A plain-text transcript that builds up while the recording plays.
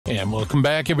And welcome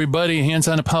back, everybody. Hands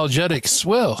on Apologetics.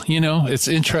 Well, it's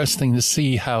interesting to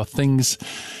see how things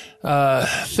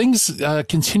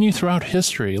continue throughout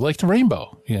history, like the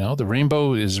rainbow. The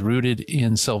rainbow is rooted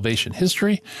in salvation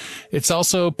history. It's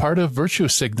also part of virtue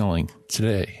signaling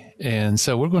today. And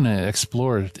so we're going to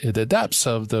explore the depths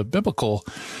of the biblical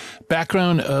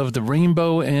background of the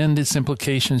rainbow and its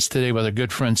implications today with our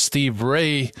good friend Steve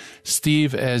Ray.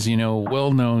 Steve, as you know,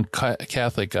 well-known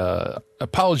Catholic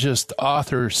apologist,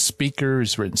 author, speaker.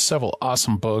 He's written several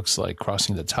awesome books like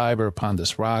Crossing the Tiber, Upon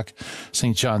This Rock,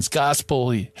 St. John's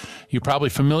Gospel. You're probably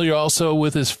familiar also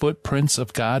with his Footprints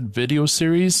of God video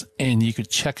series, and you could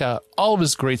check out all of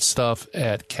his great stuff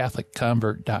at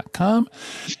CatholicConvert.com.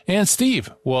 And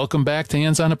Steve, welcome back to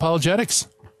Hands on Apologetics.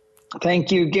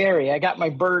 Thank you, Gary. I got my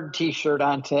bird sweatshirt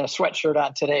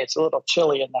on today. It's a little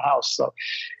chilly in the house, so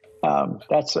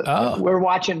we're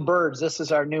watching birds. This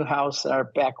is our new house, our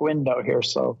back window here.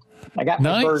 So I got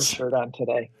my bird shirt on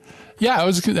today. Yeah,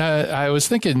 I was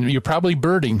thinking you're probably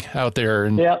birding out there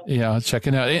and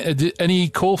checking out. Any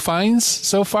cool finds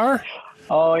so far?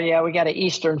 Oh, yeah, we got an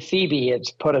eastern phoebe.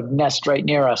 It's put a nest right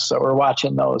near us, so we're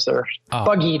watching those. They're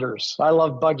bug eaters. I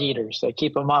love bug eaters. They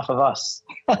keep them off of us.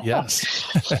 Yes.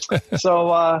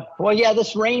 So,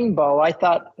 this rainbow, I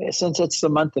thought since it's the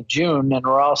month of June and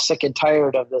we're all sick and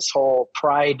tired of this whole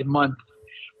Pride Month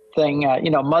thing,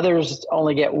 mothers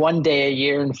only get one day a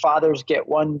year and fathers get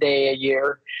one day a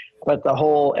year, but the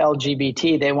whole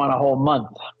LGBT, they want a whole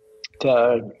month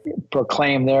to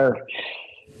proclaim their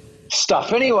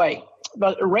stuff. Anyway.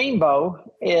 But a rainbow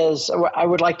is, I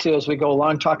would like to, as we go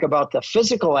along, talk about the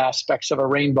physical aspects of a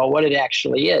rainbow, what it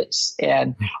actually is,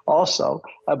 and also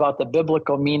about the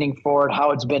biblical meaning for it,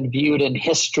 how it's been viewed in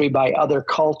history by other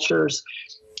cultures,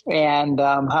 and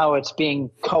how it's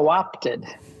being co-opted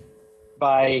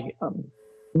by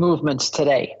movements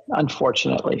today,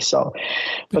 unfortunately. So,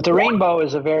 but the rainbow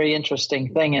is a very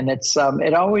interesting thing, and it's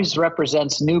it always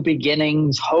represents new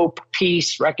beginnings, hope,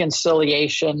 peace,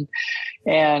 reconciliation.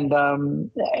 And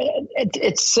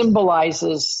it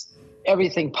symbolizes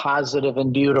everything positive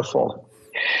and beautiful.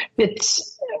 It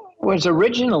was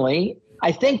originally,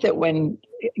 I think that when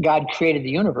God created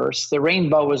the universe, the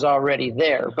rainbow was already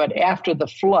there. But after the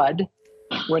flood,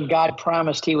 when God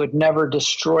promised he would never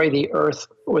destroy the earth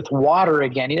with water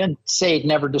again, he didn't say he'd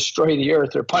never destroy the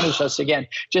earth or punish us again,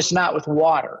 just not with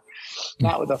water,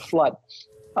 not with a flood.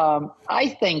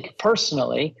 I think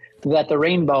personally that the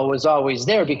rainbow was always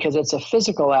there because it's a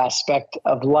physical aspect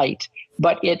of light,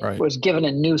 but it was given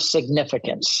a new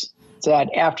significance.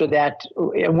 That after that,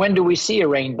 when do we see a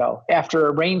rainbow? After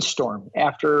a rainstorm,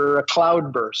 after a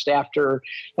cloudburst, after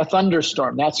a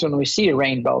thunderstorm, that's when we see a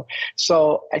rainbow.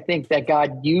 So I think that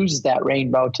God used that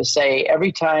rainbow to say,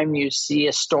 every time you see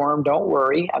a storm, don't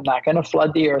worry, I'm not going to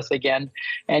flood the earth again,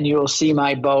 and you will see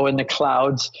my bow in the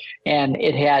clouds. And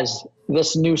it has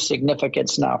this new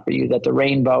significance now for you, that the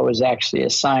rainbow is actually a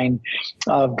sign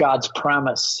of God's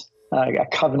promise, a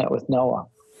covenant with Noah.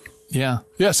 Yeah.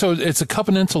 So it's a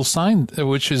covenantal sign,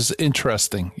 which is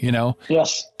interesting,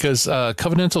 Yes. Because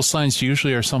covenantal signs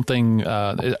usually are something,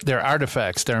 they're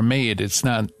artifacts, they're made. It's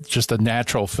not just a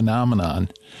natural phenomenon.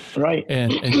 Right.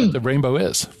 And the rainbow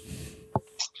is.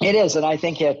 It is, and I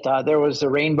think there was a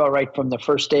rainbow right from the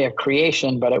first day of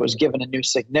creation, but it was given a new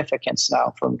significance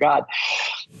now from God.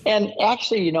 And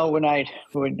actually, when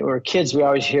we were kids, we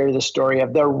always hear the story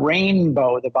of the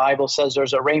rainbow. The Bible says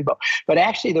there's a rainbow, but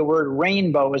actually the word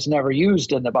rainbow is never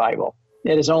used in the Bible.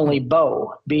 It is only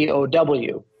bow,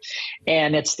 B-O-W.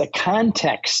 And it's the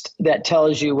context that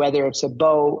tells you whether it's a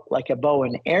bow, like a bow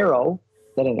and arrow,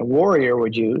 that a warrior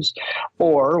would use,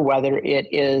 or whether it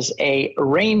is a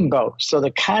rainbow. So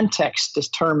the context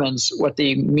determines what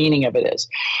the meaning of it is.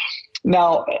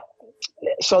 Now,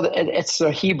 so it's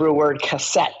the Hebrew word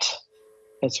cassette.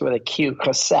 It's with a Q,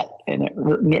 cassette. And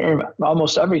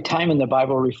almost every time in the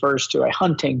Bible refers to a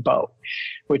hunting bow,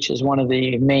 which is one of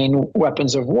the main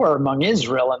weapons of war among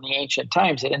Israel in the ancient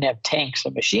times. They didn't have tanks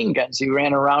and machine guns. They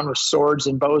ran around with swords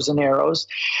and bows and arrows.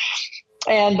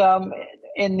 And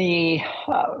in the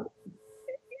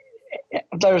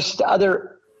there's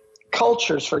other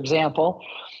cultures, for example,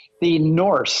 the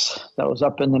Norse, that was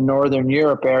up in the Northern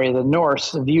Europe area, the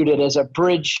Norse viewed it as a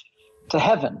bridge to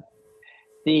heaven,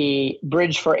 the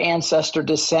bridge for ancestor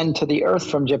descend to the earth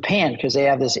from Japan, because they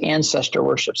have this ancestor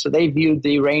worship. So they viewed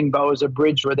the rainbow as a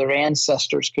bridge where their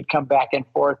ancestors could come back and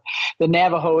forth. The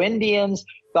Navajo Indians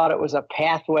thought it was a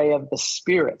pathway of the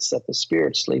spirits, that the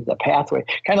spirits leave the pathway.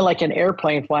 Kind of like an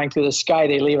airplane flying through the sky,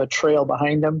 they leave a trail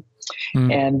behind them.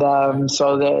 And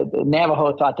so the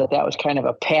Navajo thought that was kind of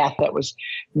a path that was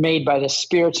made by the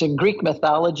spirits. In Greek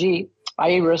mythology,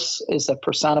 Iris is a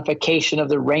personification of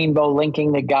the rainbow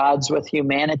linking the gods with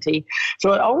humanity.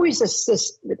 So it always is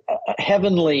this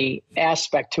heavenly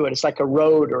aspect to it. It's like a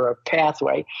road or a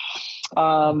pathway.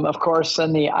 Of course,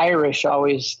 and the Irish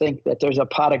always think that there's a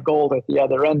pot of gold at the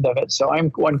other end of it. So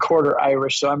I'm 1/4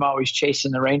 Irish, so I'm always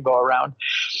chasing the rainbow around.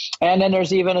 And then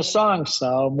there's even a song,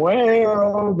 Somewhere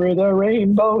Over the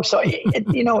Rainbow. So,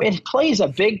 it plays a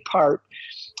big part,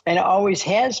 and it always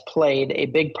has played a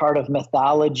big part of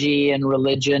mythology and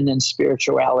religion and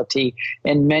spirituality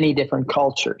in many different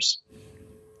cultures.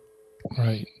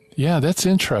 Right. Yeah, that's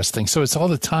interesting. So it's all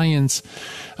the tie-ins,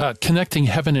 connecting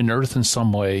heaven and earth in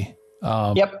some way.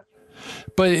 Yep.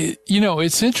 But,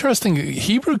 it's interesting.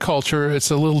 Hebrew culture,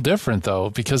 it's a little different, though,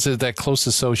 because of that close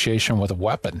association with a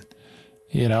weapon,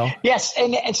 Yes.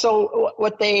 And so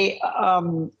what they,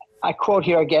 I quote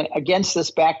here again, against this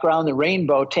background, the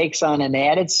rainbow takes on an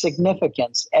added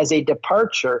significance as a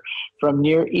departure from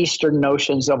Near Eastern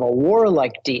notions of a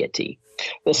warlike deity.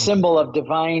 The symbol of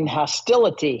divine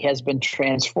hostility has been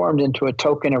transformed into a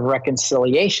token of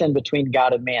reconciliation between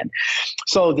God and man.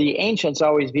 So the ancients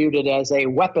always viewed it as a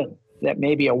weapon, that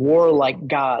maybe a warlike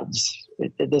gods.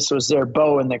 This was their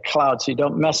bow in the clouds. So you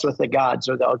don't mess with the gods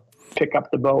or they'll pick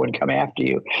up the bow and come after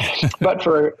you. But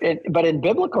in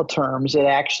biblical terms, it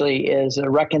actually is a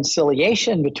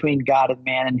reconciliation between God and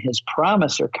man and his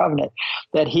promise or covenant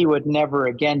that he would never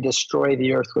again destroy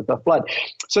the earth with a flood.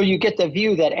 So you get the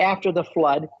view that after the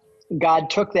flood, God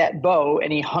took that bow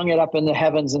and he hung it up in the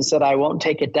heavens and said, I won't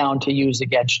take it down to use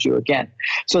against you again.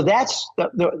 So that's,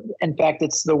 in fact,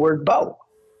 it's the word bow.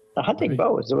 The hunting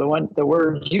bow is the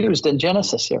word used in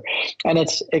Genesis here. And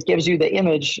it gives you the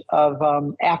image of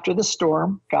after the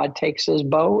storm, God takes his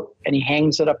bow and he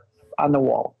hangs it up on the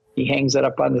wall. He hangs it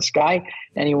up on the sky,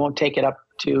 and he won't take it up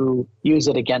to use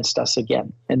it against us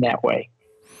again in that way.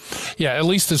 Yeah, at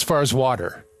least as far as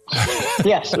water.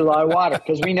 Yes, a lot of water,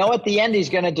 because we know at the end he's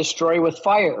going to destroy with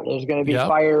fire. There's going to be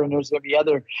fire and there's going to be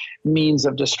other means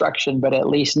of destruction, but at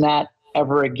least not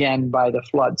ever again by the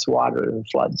floods, water and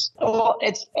floods. Well,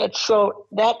 it's so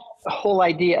that whole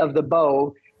idea of the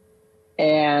bow,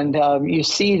 and you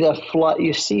see the flood,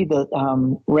 you see the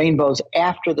rainbows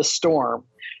after the storm.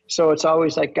 So it's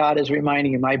always like God is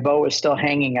reminding you, my bow is still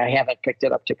hanging. I haven't picked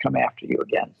it up to come after you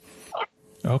again.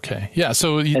 Okay. Yeah.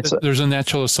 So there's a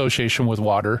natural association with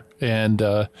water, and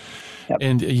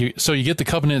so you get the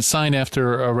covenant sign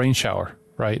after a rain shower.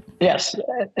 Right. Yes.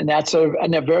 And that's a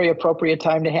very appropriate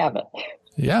time to have it.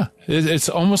 Yeah. It's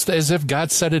almost as if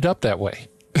God set it up that way.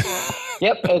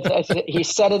 Yep. He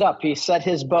set it up. He set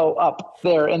his bow up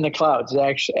there in the clouds.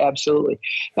 Actually, absolutely.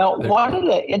 Now, one of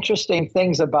the interesting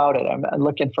things about it, I'm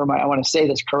looking for I want to say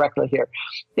this correctly here,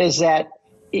 is that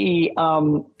the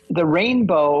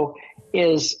rainbow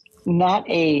is not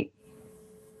a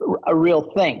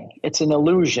real thing. It's an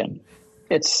illusion.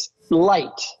 It's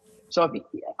light. So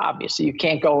obviously you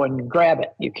can't go and grab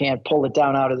it. You can't pull it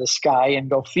down out of the sky and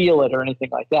go feel it or anything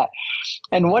like that.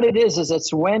 And what it is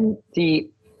it's when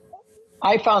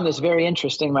I found this very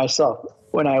interesting myself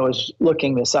when I was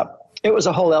looking this up. It was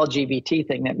a whole LGBT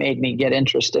thing that made me get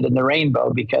interested in the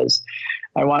rainbow, because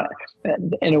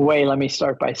in a way, let me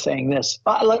start by saying this.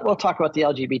 We'll talk about the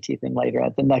LGBT thing later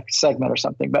at the next segment or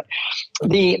something. But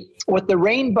what the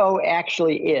rainbow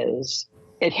actually is,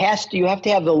 you have to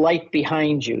have the light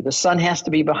behind you. The sun has to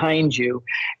be behind you,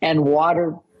 and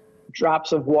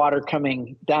drops of water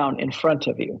coming down in front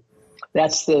of you.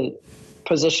 That's the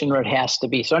position where it has to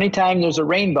be. So anytime there's a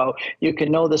rainbow, you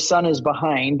can know the sun is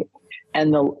behind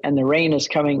and the rain is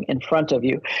coming in front of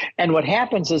you. And what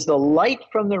happens is the light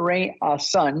from the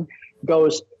sun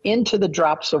goes into the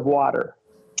drops of water,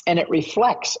 and it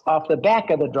reflects off the back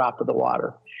of the drop of the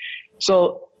water.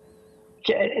 So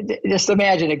just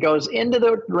imagine it goes into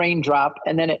the raindrop,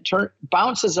 and then it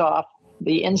bounces off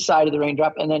the inside of the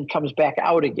raindrop and then comes back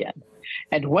out again.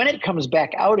 And when it comes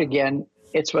back out again,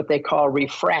 it's what they call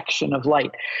refraction of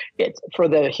light. For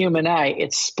the human eye,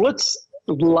 it splits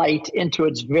light into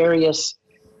its various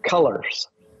colors.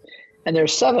 And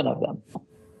there's 7 of them.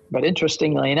 But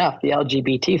interestingly enough, the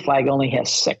LGBT flag only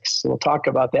has 6. So we'll talk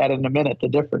about that in a minute, the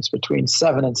difference between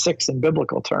 7 and 6 in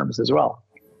biblical terms as well.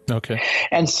 Okay.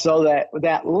 And so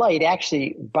that light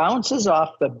actually bounces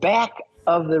off the back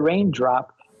of the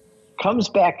raindrop, comes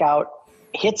back out,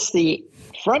 hits the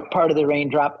front part of the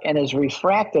raindrop, and is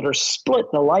refracted or split,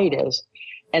 the light is.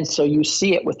 And so you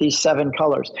see it with these 7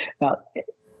 colors. Now,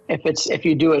 if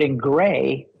you do it in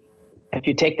gray, if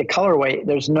you take the color away,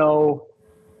 there's no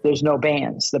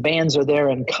bands. The bands are there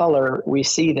in color. We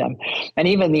see them. And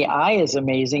even the eye is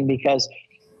amazing, because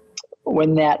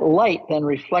when that light then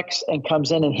reflects and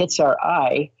comes in and hits our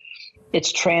eye,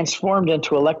 it's transformed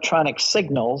into electronic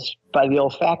signals by the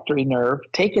olfactory nerve,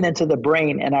 taken into the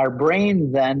brain, and our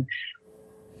brain then,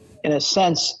 in a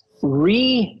sense,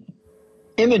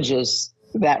 re-images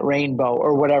that rainbow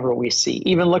or whatever we see.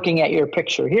 Even looking at your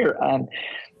picture here on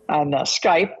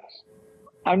Skype,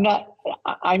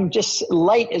 I'm just,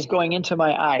 light is going into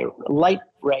my eye. Light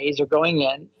rays are going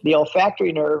in. The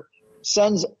olfactory nerve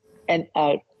sends an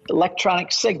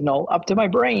electronic signal up to my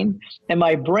brain, and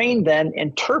my brain then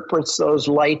interprets those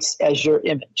lights as your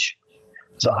image.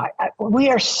 So we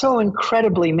are so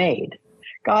incredibly made.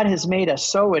 God has made us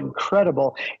so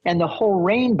incredible. And the whole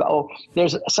rainbow,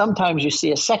 sometimes you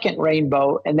see a second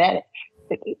rainbow, and that,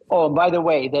 and by the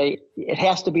way, it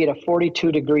has to be at a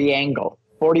 42-degree angle.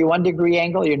 41-degree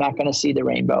angle, you're not going to see the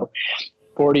rainbow.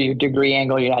 40-degree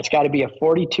angle, you're not. It's got to be a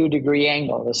 42-degree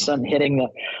angle, the sun hitting the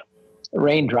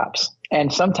raindrops.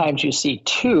 And sometimes you see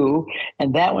two,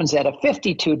 and that one's at a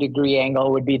 52-degree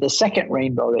angle would be the second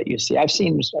rainbow that you see. I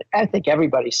think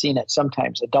everybody's seen it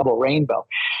sometimes, a double rainbow.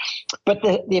 But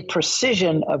the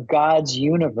precision of God's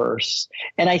universe,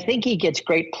 and I think he gets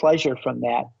great pleasure from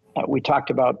that. We talked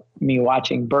about me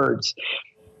watching birds.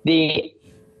 The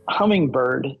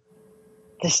hummingbird,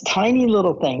 this tiny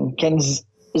little thing, can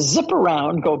zip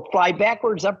around, fly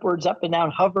backwards, upwards, up and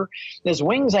down, hover. His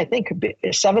wings, I think,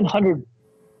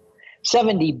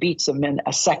 770 beats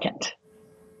a second.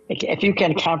 If you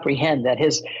can comprehend that,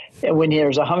 when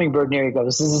there's a hummingbird near you,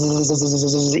 goes,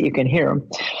 you can hear him.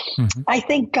 Mm-hmm. I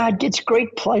think God gets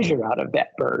great pleasure out of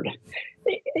that bird.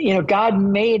 God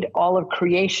made all of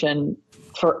creation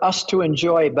for us to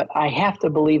enjoy, but I have to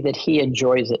believe that he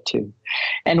enjoys it too.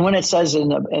 And when it says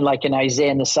like in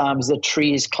Isaiah and the Psalms, the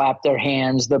trees clap their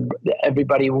hands,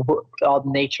 all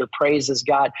nature praises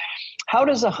God. How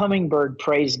does a hummingbird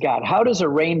praise God? How does a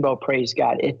rainbow praise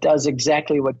God? It does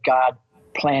exactly what God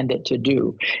planned it to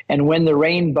do. And when the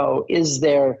rainbow is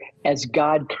there as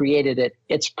God created it,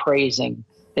 it's praising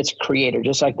its creator,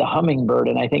 just like the hummingbird.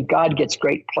 And I think God gets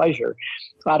great pleasure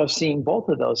out of seeing both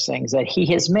of those things that he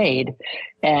has made,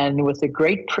 and with the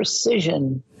great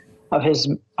precision of his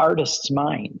artist's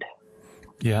mind.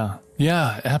 Yeah,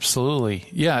 absolutely.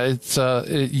 Yeah, it's,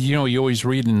 you always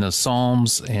read in the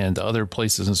Psalms and other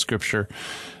places in Scripture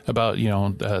about,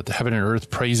 the heaven and earth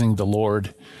praising the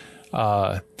Lord.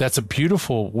 That's a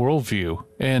beautiful worldview,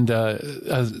 and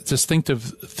a distinctive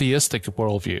theistic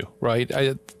worldview,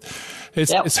 right?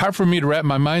 It's hard for me to wrap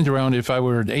my mind around, if I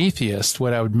were an atheist,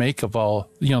 what I would make of all,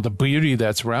 the beauty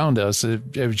that's around us. It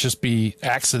would just be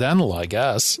accidental, I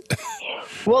guess.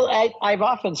 Well, I've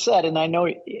often said, and I know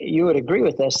you would agree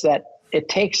with this, that it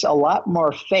takes a lot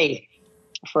more faith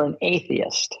for an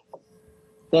atheist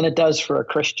than it does for a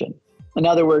Christian. In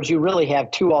other words, you really have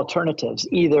two alternatives.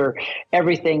 Either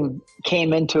everything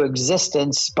came into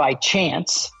existence by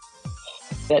chance,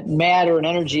 that matter and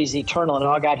energy is eternal and it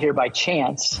all got here by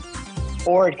chance,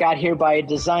 or it got here by a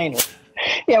designer.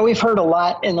 Yeah, we've heard a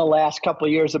lot in the last couple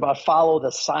of years about follow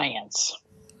the science,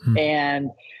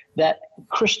 and that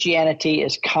Christianity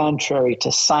is contrary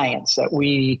to science, that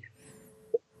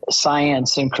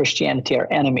science and Christianity are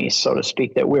enemies, so to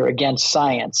speak, that we're against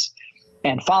science.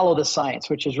 And follow the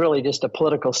science, which is really just a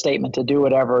political statement to do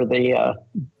whatever the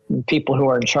people who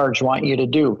are in charge want you to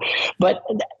do. But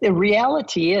the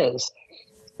reality is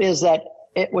that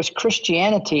it was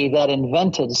Christianity that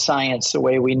invented science the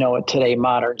way we know it today,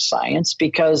 modern science,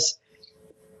 because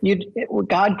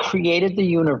God created the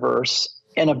universe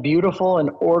in a beautiful and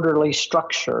orderly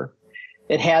structure.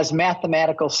 It has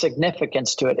mathematical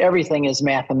significance to it. Everything is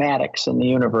mathematics in the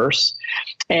universe.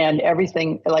 And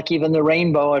everything, like even the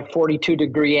rainbow at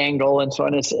 42-degree angle and so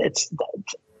on, it's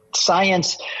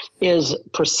science is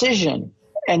precision.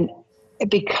 And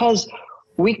because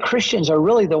we Christians are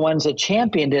really the ones that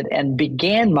championed it and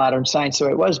began modern science the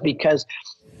way it was, because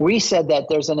we said that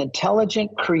there's an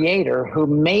intelligent creator who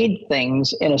made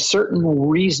things in a certain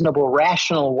reasonable,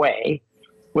 rational way,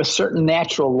 with certain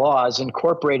natural laws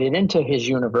incorporated into his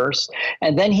universe.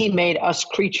 And then he made us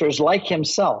creatures like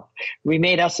himself. We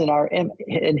made us in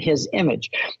his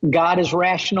image. God is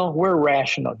rational. We're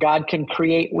rational. God can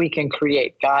create. We can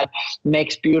create. God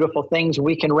makes beautiful things.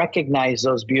 We can recognize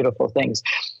those beautiful things.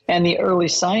 And the early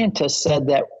scientists said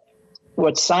that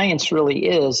what science really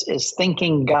is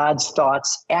thinking God's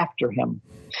thoughts after him.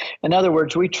 In other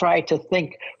words, we try to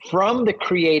think from the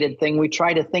created thing. We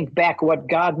try to think back what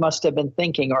God must have been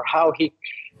thinking, or how he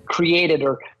created,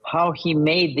 or how he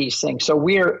made these things. So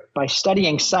by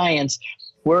studying science,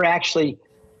 we're actually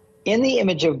in the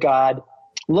image of God,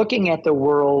 looking at the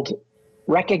world,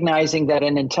 recognizing that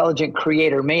an intelligent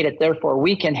creator made it. Therefore,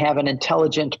 we can have an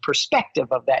intelligent perspective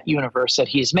of that universe that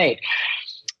he's made.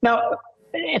 Now,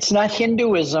 it's not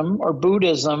Hinduism or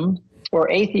Buddhism or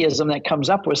atheism that comes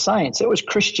up with science. It was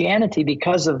Christianity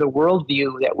because of the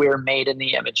worldview that we're made in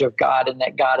the image of God and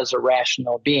that God is a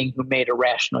rational being who made a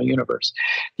rational universe.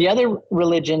 The other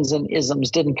religions and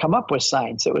isms didn't come up with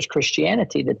science. It was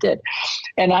Christianity that did.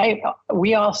 And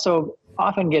we also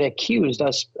often get accused,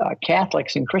 us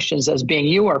Catholics and Christians, as being,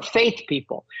 you are faith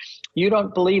people. You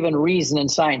don't believe in reason and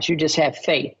science. You just have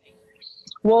faith.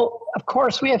 Well, of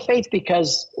course, we have faith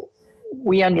because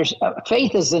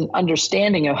faith is an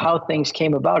understanding of how things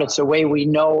came about. It's a way we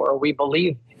know or we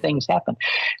believe things happen.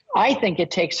 I think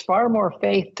it takes far more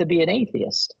faith to be an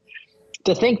atheist,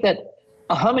 to think that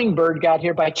a hummingbird got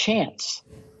here by chance.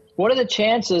 What are the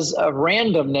chances of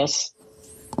randomness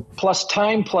plus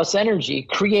time plus energy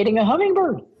creating a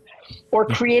hummingbird or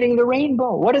creating the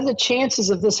rainbow? What are the chances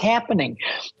of this happening?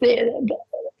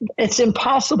 It's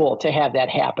impossible to have that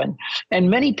happen.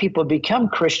 And many people become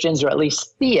Christians or at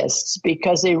least theists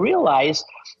because they realize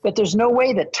that there's no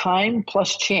way that time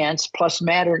plus chance plus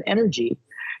matter and energy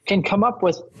can come up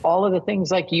with all of the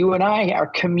things like you and I are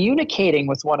communicating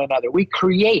with one another. We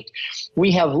create,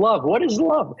 we have love. What is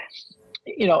love?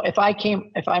 You know, if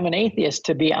I'm an atheist,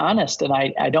 to be honest, and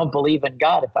I don't believe in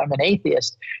God, if I'm an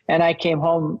atheist and I came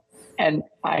home and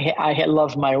I had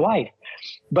loved my wife,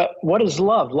 but what is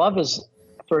love? Love is,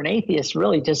 for an atheist,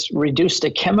 really just reduced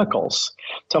to chemicals,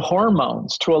 to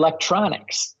hormones, to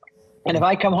electronics. And if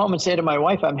I come home and say to my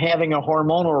wife, I'm having a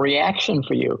hormonal reaction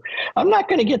for you, I'm not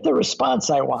going to get the response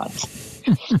I want.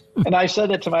 And I said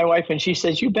that to my wife, and she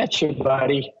says, you betcha,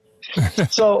 buddy.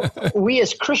 So we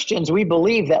as Christians, we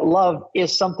believe that love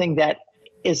is something that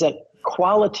is a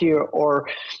quality or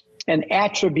an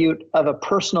attribute of a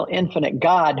personal infinite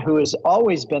God who has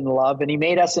always been love, and he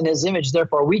made us in his image,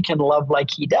 therefore we can love like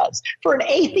he does. For an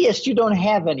atheist, you don't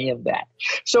have any of that.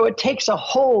 So it takes a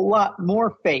whole lot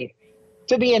more faith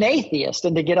to be an atheist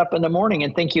and to get up in the morning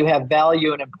and think you have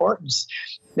value and importance,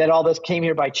 that all this came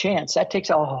here by chance. That takes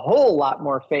a whole lot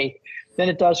more faith than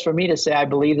it does for me to say I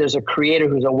believe there's a creator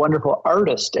who's a wonderful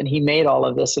artist and he made all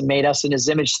of this and made us in his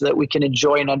image so that we can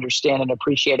enjoy and understand and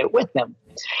appreciate it with him.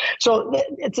 So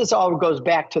this all goes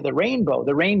back to the rainbow.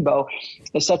 The rainbow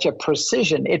is such a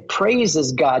precision. It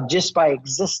praises God just by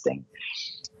existing.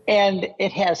 And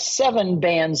it has 7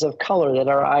 bands of color that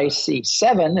our eyes see.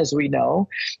 7, as we know,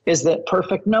 is the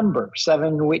perfect number.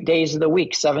 7 days of the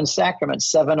week, 7 sacraments,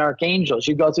 7 archangels.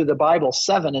 You go through the Bible,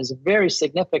 7 is very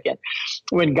significant.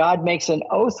 When God makes an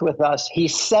oath with us, he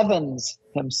sevens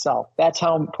himself. That's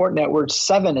how important that word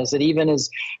 7 is. It even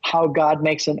is how God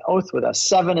makes an oath with us.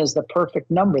 7 is the perfect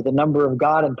number, the number of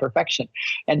God in perfection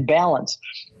and balance.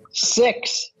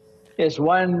 6 is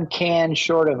 1 can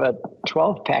short of a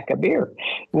 12-pack of beer.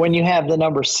 When you have the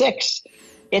number 6,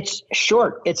 it's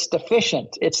short, it's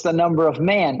deficient, it's the number of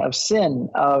man, of sin,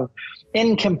 of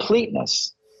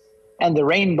incompleteness. And the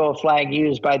rainbow flag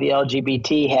used by the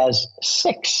LGBT has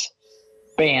 6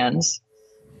 bands.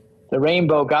 The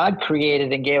rainbow God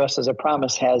created and gave us as a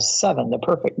promise has 7, the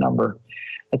perfect number.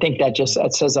 I think that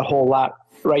says a whole lot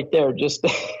right there, just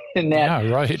in that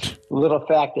little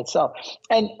fact itself.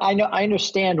 And I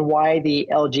understand why the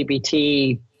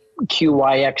LGBT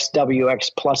QYX, WX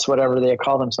plus, whatever they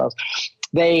call themselves,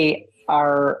 they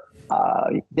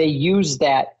use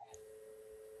that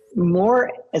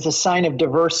more as a sign of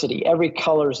diversity. Every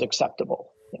color is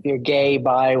acceptable. If you're gay,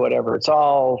 bi, whatever, it's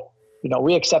all,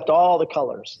 we accept all the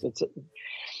colors.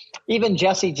 Even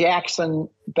Jesse Jackson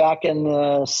back in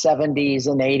the 70s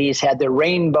and 80s had the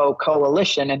Rainbow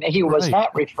Coalition, and he was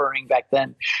not referring back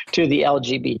then to the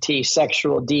LGBT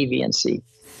sexual deviancy.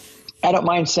 I don't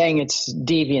mind saying it's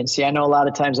deviancy. I know a lot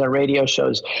of times on radio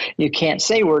shows you can't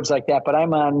say words like that, but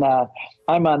I'm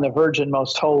on the Virgin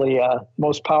Most Holy,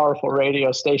 most powerful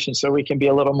radio station, so we can be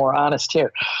a little more honest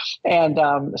here and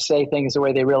say things the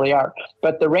way they really are.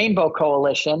 But the Rainbow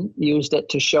Coalition used it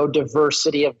to show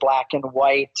diversity of black and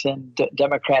white and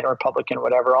Democrat, Republican,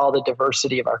 whatever, all the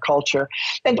diversity of our culture.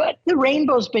 But the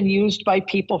rainbow's been used by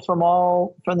people from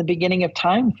the beginning of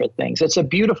time for things. It's a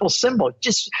beautiful symbol.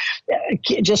 Just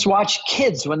watch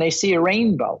kids when they see a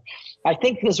rainbow. I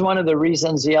think this is one of the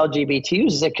reasons the LGBT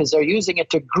uses it, because they're using it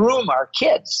to groom our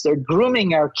kids. They're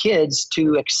grooming our kids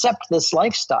to accept this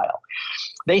lifestyle.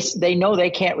 They know they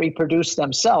can't reproduce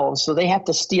themselves, so they have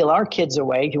to steal our kids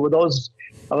away, with those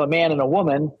of a man and a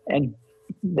woman, and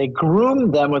they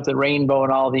groom them with the rainbow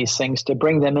and all these things to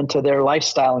bring them into their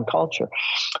lifestyle and culture.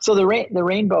 So the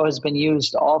rainbow has been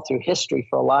used all through history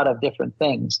for a lot of different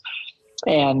things.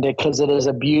 And because it is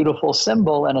a beautiful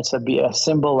symbol, and it's a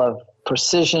symbol of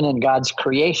precision in God's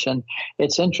creation,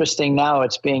 it's interesting now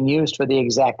it's being used for the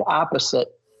exact opposite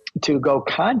to go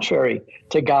contrary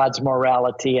to God's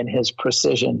morality and his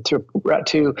precision,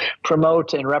 to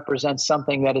promote and represent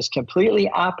something that is completely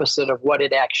opposite of what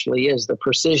it actually is, the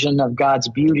precision of God's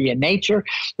beauty and nature.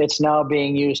 It's now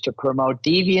being used to promote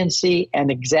deviancy and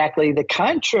exactly the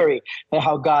contrary to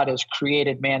how God has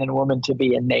created man and woman to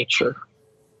be in nature.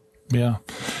 Yeah.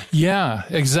 Yeah,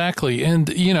 exactly. And,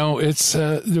 it's,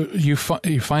 you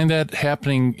find that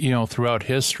happening, throughout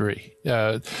history,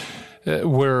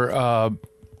 where,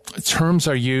 terms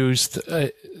are used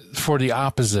for the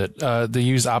opposite. They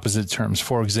use opposite terms.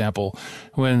 For example,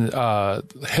 when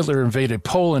Hitler invaded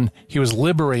Poland, he was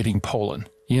liberating Poland,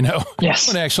 Yes.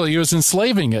 when actually he was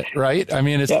enslaving it, right? I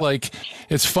mean, it's like,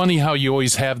 it's funny how you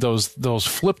always have those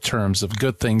flip terms of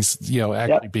good things,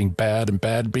 actually being bad and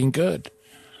bad being good.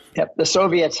 Yep. The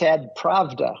Soviets had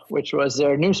Pravda, which was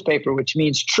their newspaper, which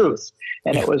means truth.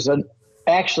 And it was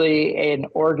actually an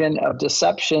organ of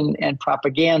deception and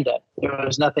propaganda. There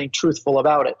was nothing truthful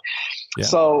about it. Yeah.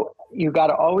 So you got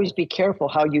to always be careful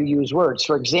how you use words.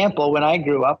 For example, when I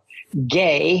grew up,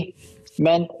 gay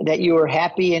meant that you were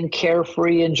happy and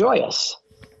carefree and joyous.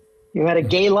 You had a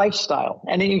gay lifestyle.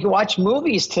 And then you can watch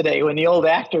movies today when the old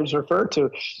actors refer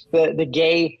to the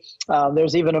gay,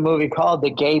 there's even a movie called The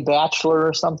Gay Bachelor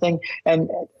or something. And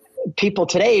people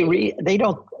today, they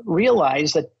don't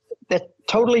realize that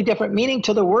totally different meaning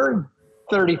to the word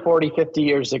 30, 40, 50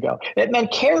 years ago. It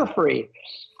meant carefree,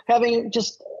 having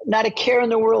just not a care in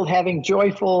the world, having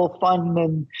joyful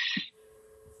fun.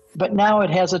 But now it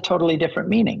has a totally different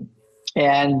meaning.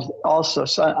 And also,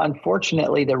 so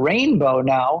unfortunately, the rainbow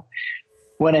now,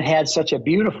 when it had such a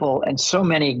beautiful and so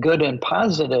many good and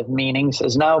positive meanings,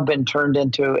 has now been turned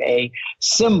into a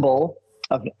symbol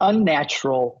of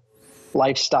unnatural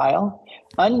lifestyle,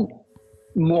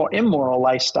 more immoral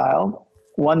lifestyle,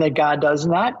 one that God does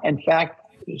not. In fact,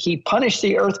 he punished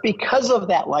the earth because of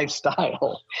that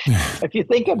lifestyle. If you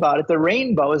think about it, the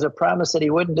rainbow is a promise that he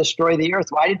wouldn't destroy the earth.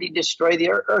 Why did he destroy the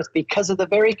earth? Because of the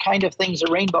very kind of things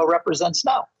the rainbow represents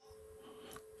now.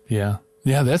 Yeah.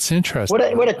 Yeah, that's interesting.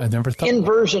 I never thought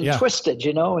inversion twisted,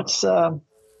 it's but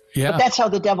that's how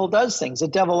the devil does things. The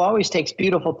devil always takes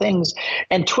beautiful things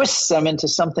and twists them into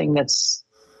something that's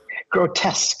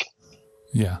grotesque.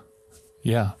 Yeah.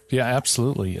 Yeah. Yeah,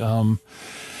 absolutely.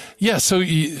 Yeah. So,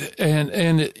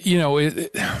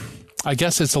 I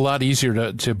guess it's a lot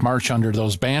easier to march under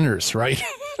those banners, right?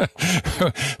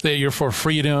 That you're for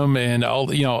freedom and all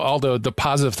the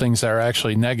positive things that are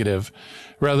actually negative,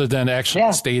 rather than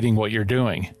actually stating what you're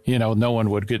doing. No one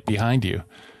would get behind you.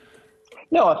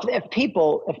 No, if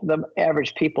the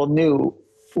average people knew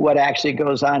what actually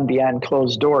goes on beyond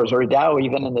closed doors, or now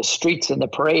even in the streets and the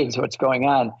parades, what's going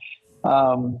on,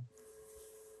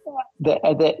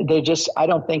 I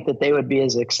don't think that they would be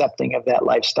as accepting of that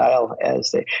lifestyle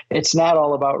as it's not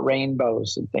all about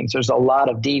rainbows and things. There's a lot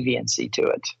of deviancy to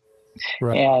it.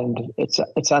 Right. And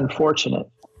it's unfortunate.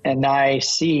 And I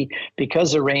see,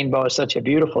 because the rainbow is such a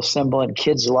beautiful symbol and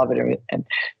kids love it, and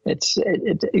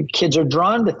kids are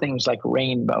drawn to things like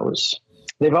rainbows.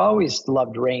 They've always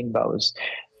loved rainbows.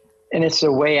 And it's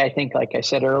a way, I think, like I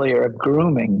said earlier, of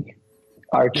grooming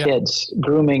our kids,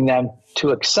 grooming them to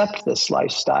accept this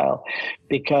lifestyle,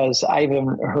 because I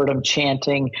even heard them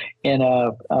chanting in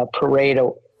a parade.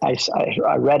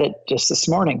 I read it just this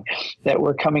morning, that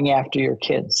we're coming after your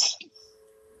kids.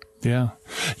 Yeah.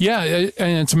 Yeah.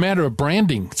 And it's a matter of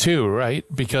branding too, right?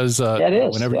 Because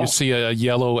whenever you see a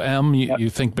yellow M, you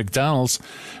think McDonald's.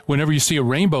 Whenever you see a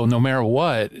rainbow, no matter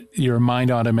what, your mind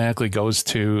automatically goes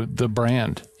to the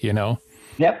brand,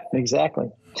 Yep, exactly.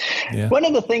 Yeah. One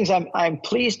of the things I'm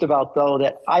pleased about, though,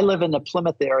 that I live in the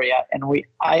Plymouth area, and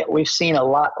we've seen a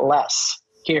lot less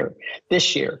here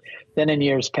this year than in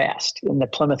years past in the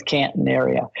Plymouth Canton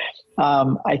area.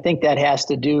 I think that has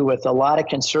to do with a lot of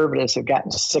conservatives have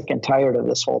gotten sick and tired of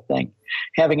this whole thing,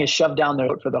 having it shoved down their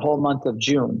throat for the whole month of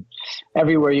June.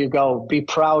 Everywhere you go, be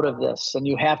proud of this, and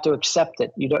you have to accept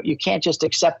it. You can't just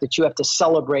accept it. You have to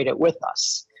celebrate it with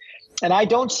us. And I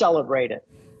don't celebrate it.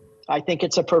 I think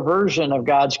it's a perversion of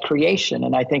God's creation,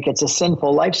 and I think it's a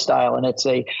sinful lifestyle, and it's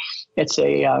a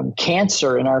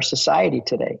cancer in our society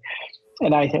today.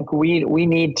 And I think we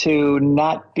need to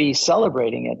not be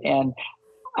celebrating it. And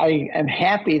I am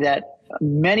happy that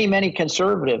many, many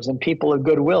conservatives and people of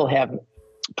goodwill have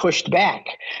pushed back.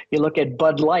 You look at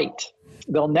Bud Light;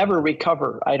 they'll never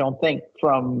recover, I don't think,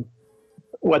 from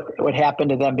what happened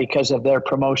to them because of their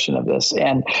promotion of this.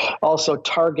 And also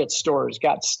Target stores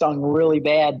got stung really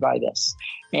bad by this.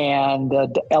 And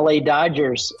the LA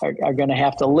Dodgers are going to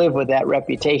have to live with that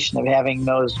reputation of having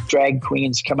those drag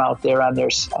queens come out there on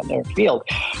their field.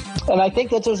 And I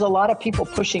think that there's a lot of people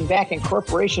pushing back, and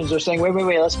corporations are saying, wait,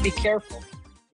 let's be careful.